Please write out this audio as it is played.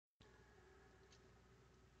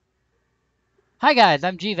Hi guys,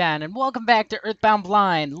 I'm Gvan, and welcome back to Earthbound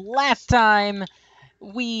Blind. Last time,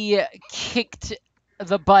 we kicked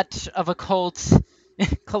the butt of a cult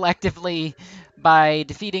collectively by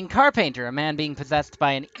defeating Carpainter, a man being possessed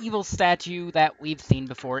by an evil statue that we've seen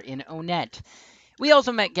before in Onett. We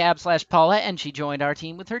also met Gab/Paula, and she joined our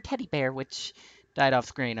team with her teddy bear, which died off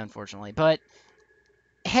screen, unfortunately. But,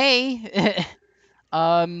 hey,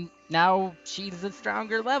 now she's a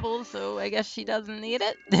stronger level, so I guess she doesn't need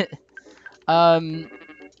it. um,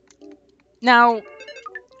 now,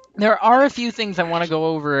 there are a few things I want to go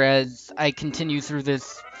over as I continue through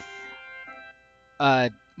this. Well,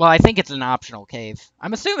 I think it's an optional cave.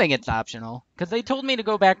 I'm assuming it's optional, because they told me to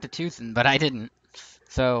go back to Tucson, but I didn't.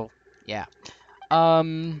 So, yeah.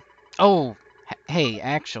 Um, oh, hey,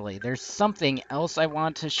 actually, there's something else I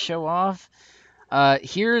want to show off.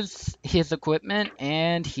 Here's his equipment,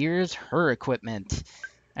 and here's her equipment.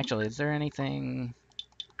 Actually, is there anything?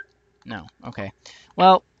 No, okay.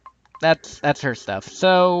 Well, that's her stuff.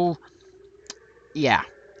 So, yeah.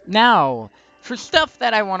 Now, for stuff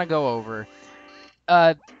that I want to go over,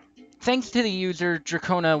 uh, thanks to the user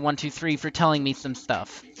Drakkona123 for telling me some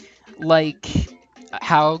stuff. Like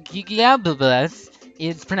how Gigablabus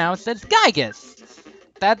is pronounced as Gygus.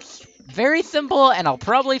 That's very simple, and I'll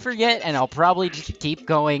probably forget, and I'll probably just keep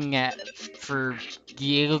going for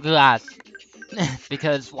Gigas.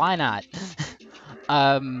 Because why not?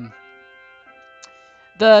 um,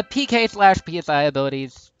 The PK/PSI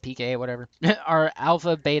abilities, PK, whatever, are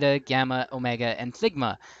Alpha, Beta, Gamma, Omega, and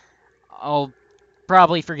Sigma. I'll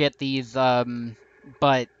probably forget these,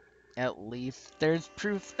 but at least there's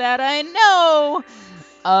proof that I know!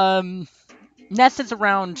 Ness is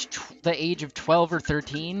around the age of 12 or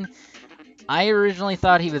 13. I originally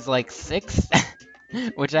thought he was like 6,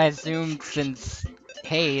 which I assumed since,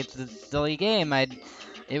 hey, it's a silly game,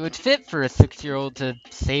 it would fit for a 6-year-old to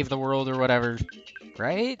save the world or whatever,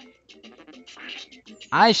 right?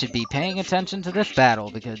 I should be paying attention to this battle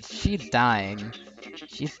because she's dying.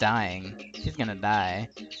 She's dying. She's gonna die.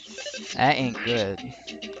 That ain't good.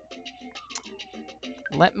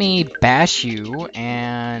 Let me bash you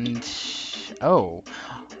and... Oh.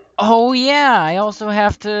 Oh yeah, I also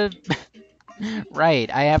have to... Right,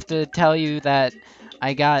 I have to tell you that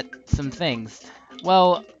I got some things.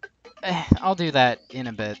 Well, I'll do that in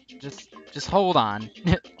a bit. Just hold on.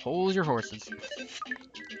 Hold your horses.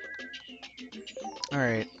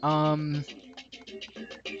 Alright,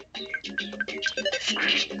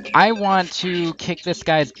 I want to kick this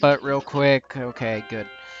guy's butt real quick. Okay, good.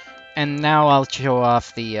 And now I'll show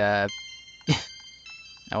off the,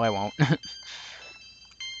 No, I won't.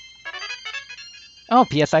 Oh,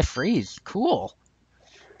 PSI freeze. Cool.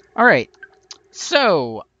 Alright.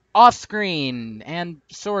 So, off-screen, and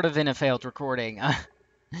sort of in a failed recording,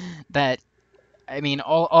 that, I mean,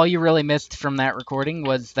 all you really missed from that recording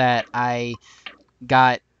was that I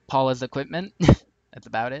got Paula's equipment. That's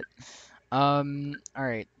about it.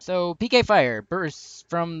 Alright. So, PK Fire bursts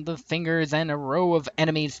from the fingers, and a row of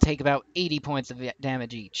enemies take about 80 points of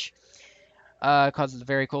damage each. Causes a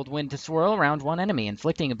very cold wind to swirl around one enemy,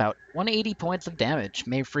 inflicting about 180 points of damage.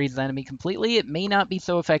 May freeze the enemy completely. It may not be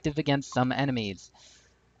so effective against some enemies.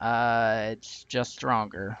 It's just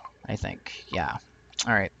stronger, I think. Yeah.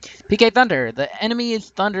 Alright. PK Thunder. The enemy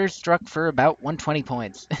is thunderstruck for about 120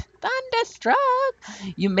 points. Thunderstruck!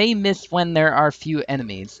 You may miss when there are few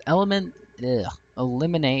enemies.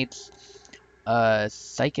 Eliminates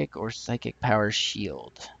psychic or psychic power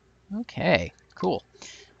shield. Okay, cool.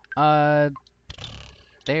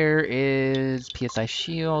 There is PSI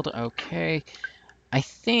shield. Okay. I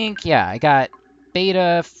think, yeah, I got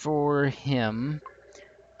beta for him.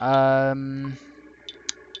 And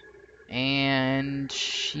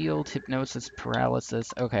shield, hypnosis,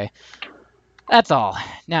 paralysis. Okay. That's all.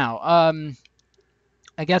 Now,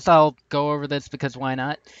 I guess I'll go over this because why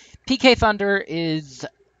not? PK Thunder is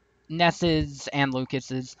Ness's and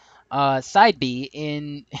Lucas's side B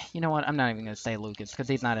in... You know what? I'm not even going to say Lucas because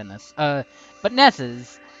he's not in this. But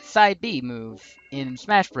Ness's side B move in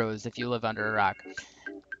Smash Bros. If you live under a rock.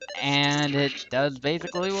 And it does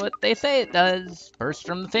basically what they say it does. Burst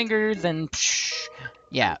from the fingers and... Psh,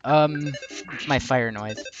 yeah, it's my fire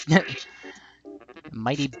noise.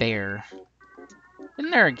 Mighty Bear.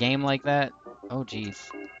 Isn't there a game like that? Oh, jeez.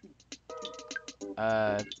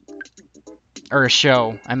 Or a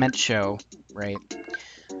show. I meant show. Right.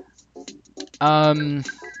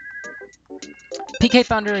 PK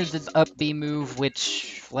Thunder is his up B move,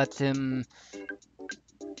 which lets him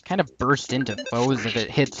kind of burst into foes if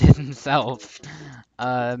it hits himself.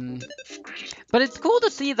 But it's cool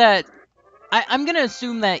to see that... I'm gonna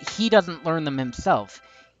assume that he doesn't learn them himself.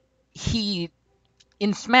 He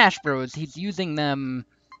in Smash Bros, he's using them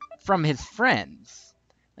from his friends.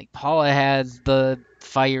 Like Paula has the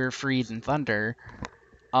fire, freeze, and thunder.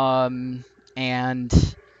 And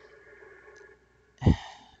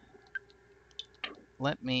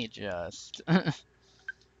let me just. I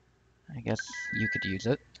guess you could use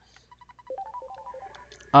it.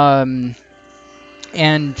 And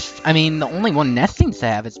I mean, the only one Ness seems to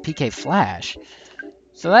have is PK Flash.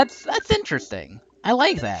 So that's interesting. I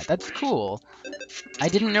like that. That's cool. I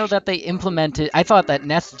didn't know that they implemented. I thought that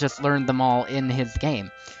Ness just learned them all in his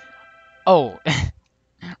game. Oh,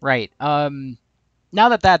 right. Now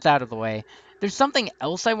that that's out of the way, there's something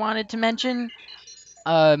else I wanted to mention.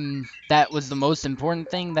 That was the most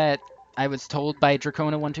important thing that I was told by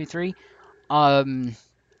Drakkona123. And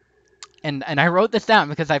I wrote this down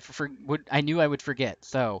because I knew I would forget.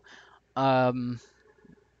 So, um,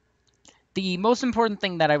 the most important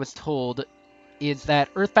thing that I was told is that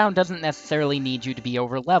Earthbound doesn't necessarily need you to be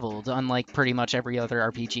over-leveled, unlike pretty much every other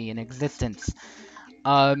RPG in existence.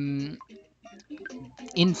 Um,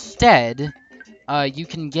 instead, you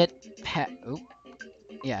can get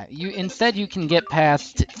you can get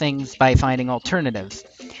past things by finding alternatives.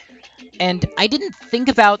 And I didn't think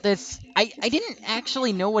about this. I didn't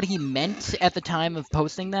actually know what he meant at the time of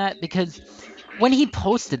posting that, because when he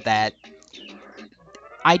posted that,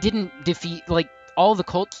 I didn't defeat, like, all the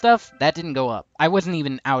cult stuff, that didn't go up. I wasn't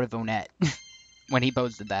even out of Onett when he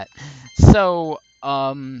posted that. So,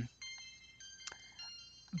 but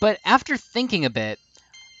after thinking a bit,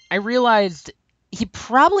 I realized he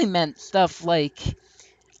probably meant stuff like,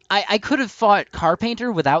 I could have fought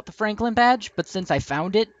Carpainter without the Franklin badge, but since I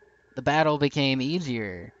found it, the battle became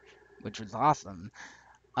easier, which was awesome.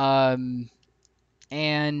 And,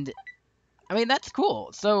 I mean, that's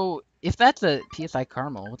cool. So, if that's a PSI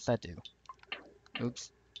Caramel, what's that do?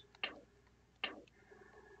 Oops.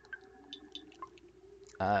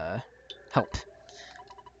 Help.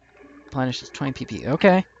 Replenishes 20 PP.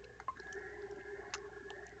 Okay.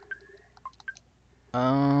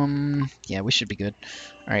 Yeah, we should be good.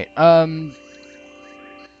 Alright,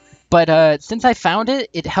 but, since I found it,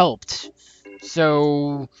 it helped.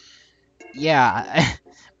 So, yeah.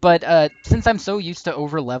 But, since I'm so used to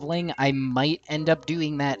over-leveling, I might end up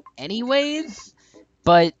doing that anyways.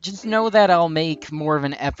 But just know that I'll make more of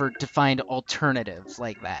an effort to find alternatives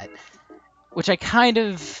like that. Which I kind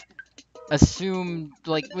of assumed,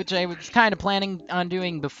 like, which I was kind of planning on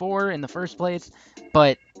doing before in the first place.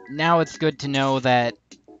 But now it's good to know that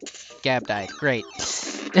Gab died. Great.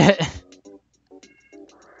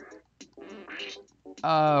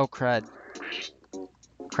 Oh, crud.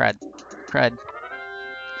 Crud. Crud.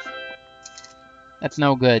 That's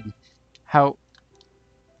no good. How...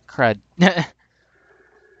 Crud.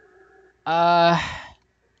 uh...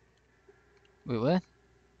 Wait, what?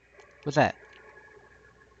 What's that?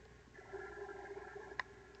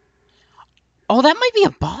 Oh, that might be a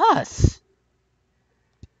boss!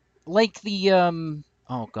 Like the,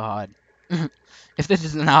 Oh, God. If this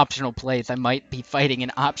is an optional place, I might be fighting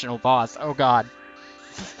an optional boss. Oh, God.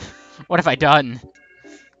 What have I done?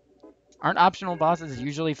 Aren't optional bosses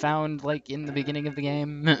usually found, like, in the beginning of the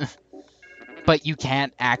game? But you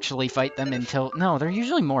can't actually fight them until... No, they're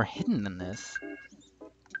usually more hidden than this.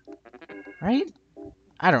 Right?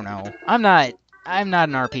 I don't know. I'm not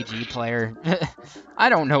an RPG player. I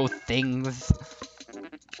don't know things.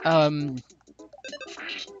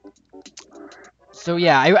 So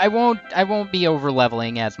yeah, I won't be over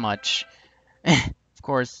leveling as much. Of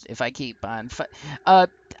course, if I keep on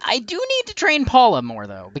I do need to train Paula more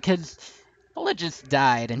though, because Paula just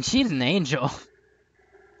died and she's an angel.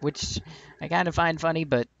 Which I kind of find funny,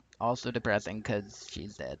 but also depressing because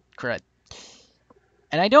she's dead. Crud.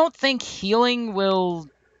 And I don't think healing will...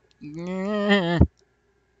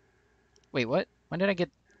 Wait, what? When did I get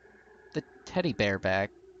the teddy bear back?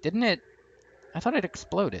 Didn't it... I thought it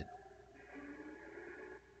exploded.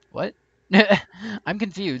 What? I'm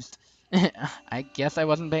confused. I guess I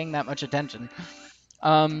wasn't paying that much attention.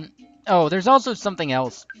 Oh, there's also something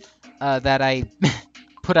else that I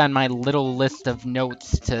put on my little list of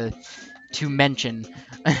notes to mention,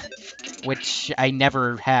 which I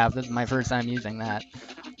never have. This is my first time using that.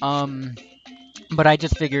 But I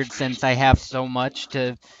just figured since I have so much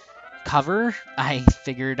to cover, I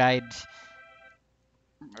figured I'd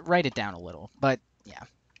write it down a little. But yeah,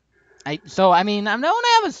 I mean I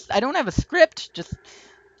don't have a script, just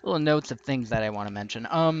little notes of things that I want to mention.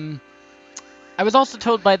 I was also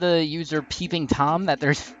told by the user Peeping Tom that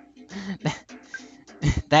there's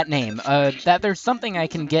that name, that there's something I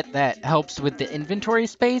can get that helps with the inventory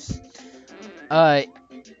space.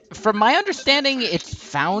 From my understanding, it's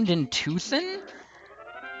found in Tucson,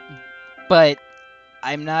 but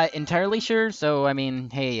I'm not entirely sure, so I mean,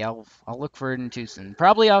 hey, I'll look for it in Tucson.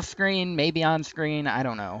 Probably off screen, maybe on screen, I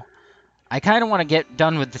don't know. I kind of want to get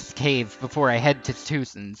done with this cave before I head to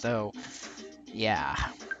Tucson, so yeah.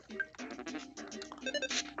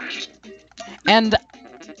 And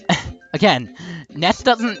again, Ness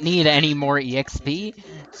doesn't need any more EXP,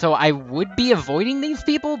 so I would be avoiding these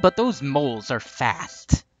people, but those moles are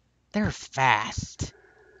fast. They're fast.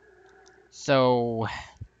 So,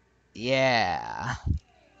 yeah.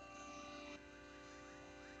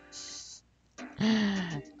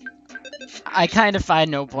 I kind of find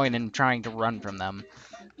no point in trying to run from them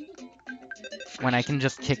when I can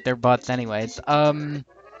just kick their butts anyways. Alright.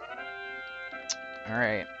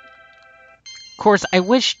 Of course, I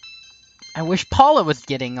wish Paula was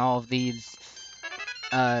getting all of these,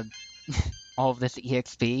 uh, all of this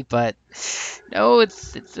EXP, but no,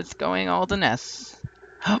 it's going all to Ness.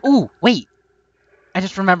 Ooh, wait! I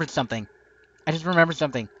just remembered something.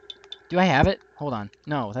 Do I have it? Hold on.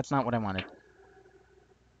 No, that's not what I wanted.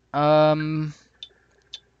 I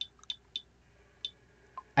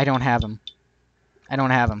don't have him.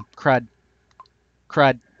 Crud.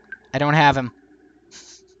 I don't have him.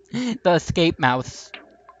 The escape mouse.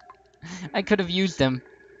 I could have used him.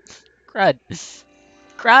 Crud.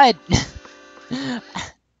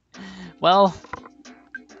 Well.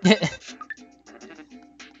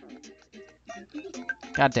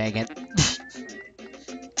 God dang it.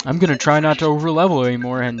 I'm gonna try not to overlevel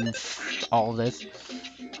anymore and all this.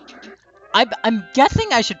 I'm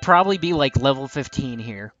guessing I should probably be like level 15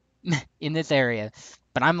 here in this area,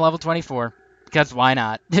 but I'm level 24 because why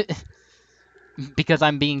not? Because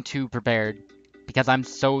I'm being too prepared. Because I'm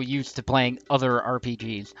so used to playing other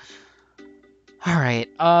RPGs. Alright,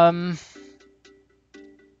 I'm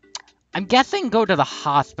guessing go to the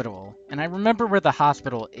hospital. And I remember where the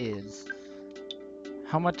hospital is.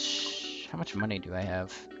 How much money do I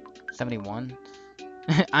have? 71?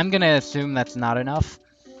 I'm gonna assume that's not enough.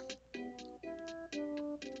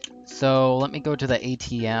 So, let me go to the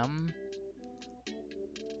ATM.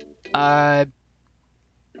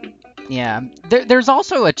 Yeah. There's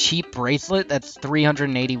also a cheap bracelet that's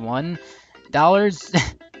 $381.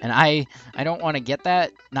 And I don't want to get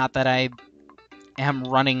that. Not that I am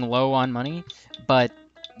running low on money, but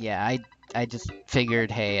yeah, I just figured,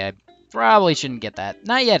 hey, I probably shouldn't get that.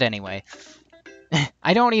 Not yet, anyway.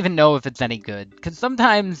 I don't even know if it's any good, because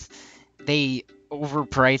sometimes they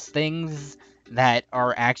overprice things that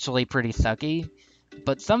are actually pretty sucky,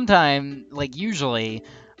 but sometimes, like, usually,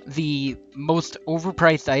 the most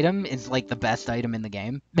overpriced item is, like, the best item in the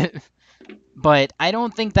game. But I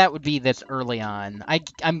don't think that would be this early on.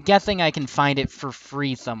 I'm guessing I can find it for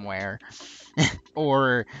free somewhere.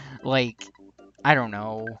 Or, like, I don't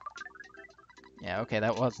know. Yeah, okay,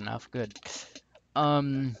 that was enough. Good.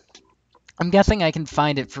 I'm guessing I can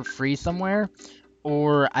find it for free somewhere.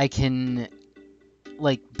 Or I can,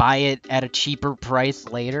 like, buy it at a cheaper price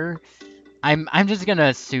later. I'm just gonna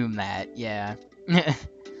assume that, yeah.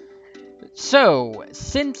 So,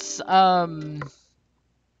 since, I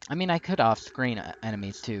mean, I could off-screen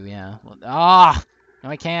enemies too, yeah. Ah! No,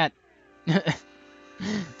 I can't.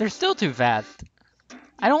 They're still too fast.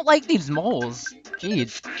 I don't like these moles.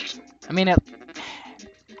 Jeez. I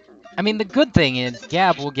mean, the good thing is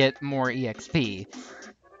Gab will get more EXP,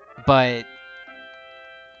 but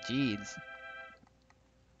jeez.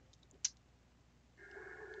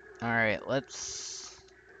 All right, let's.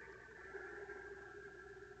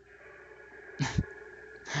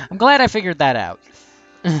 I'm glad I figured that out.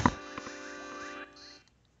 Cause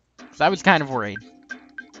I was kind of worried.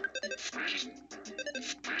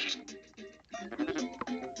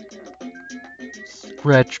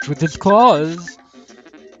 Scratched with his claws.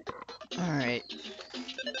 All right.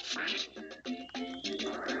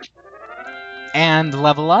 And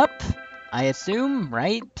level up, I assume,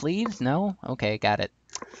 right? Please? No? Okay, got it.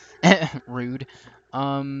 Rude.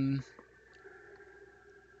 No.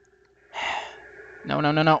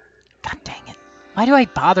 God dang it. Why do I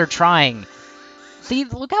bother trying? See,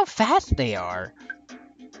 look how fast they are.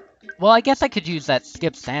 Well, I guess I could use that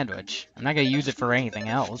skip sandwich. I'm not gonna use it for anything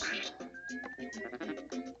else.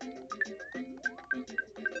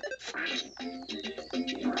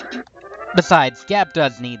 Besides, Gap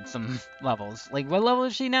does need some levels. Like, what level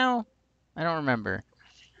is she now? I don't remember.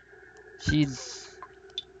 She's...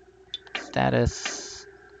 status...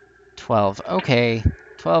 12. Okay.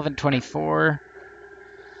 12 and 24.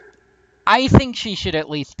 I think she should at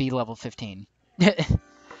least be level 15.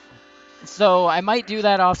 So, I might do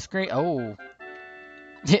that off screen. Oh.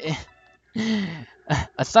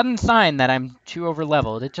 A sudden sign that I'm too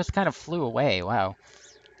over-leveled. It just kind of flew away. Wow.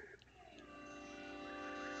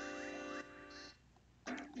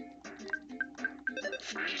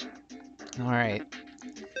 Alright.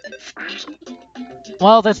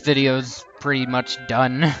 Well, this video's pretty much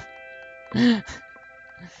done. I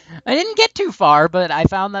didn't get too far, but I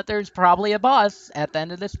found that there's probably a boss at the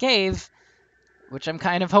end of this cave, which I'm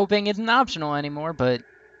kind of hoping isn't optional anymore, but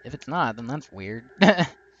if it's not, then that's weird.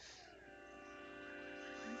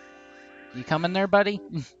 You coming there, buddy?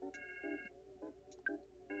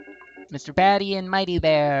 Mr. Patty and Mighty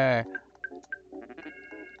Bear.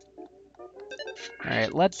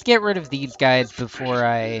 Alright, let's get rid of these guys before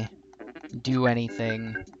I do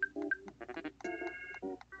anything.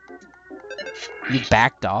 You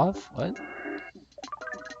backed off? What?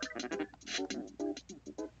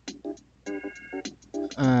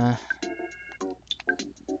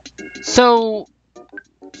 So,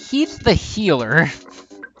 he's the healer.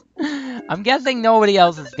 I'm guessing nobody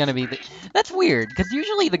else is gonna be the... That's weird, because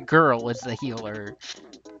usually the girl is the healer.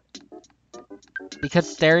 Because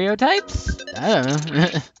stereotypes? I don't know.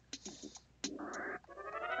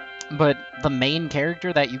 But the main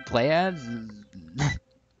character that you play as...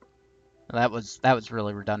 that was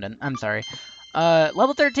really redundant. I'm sorry.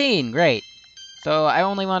 Level 13, great. So I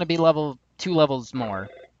only want to be level 2 levels more.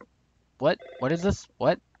 What? What is this?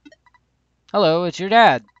 What? Hello, it's your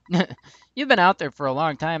dad. You've been out there for a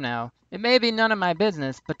long time now. It may be none of my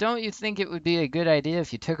business, but don't you think it would be a good idea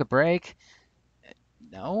if you took a break?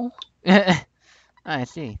 No? I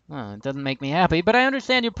see. Well, it doesn't make me happy, but I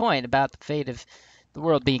understand your point about the fate of the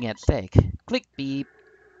world being at stake. Click beep.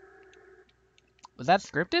 Was that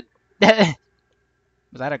scripted? Was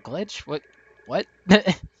that a glitch? What? What?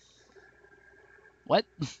 What?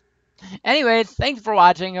 Anyways, thanks for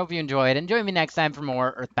watching. Hope you enjoyed. And join me next time for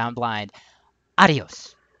more Earthbound Blind.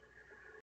 Adios.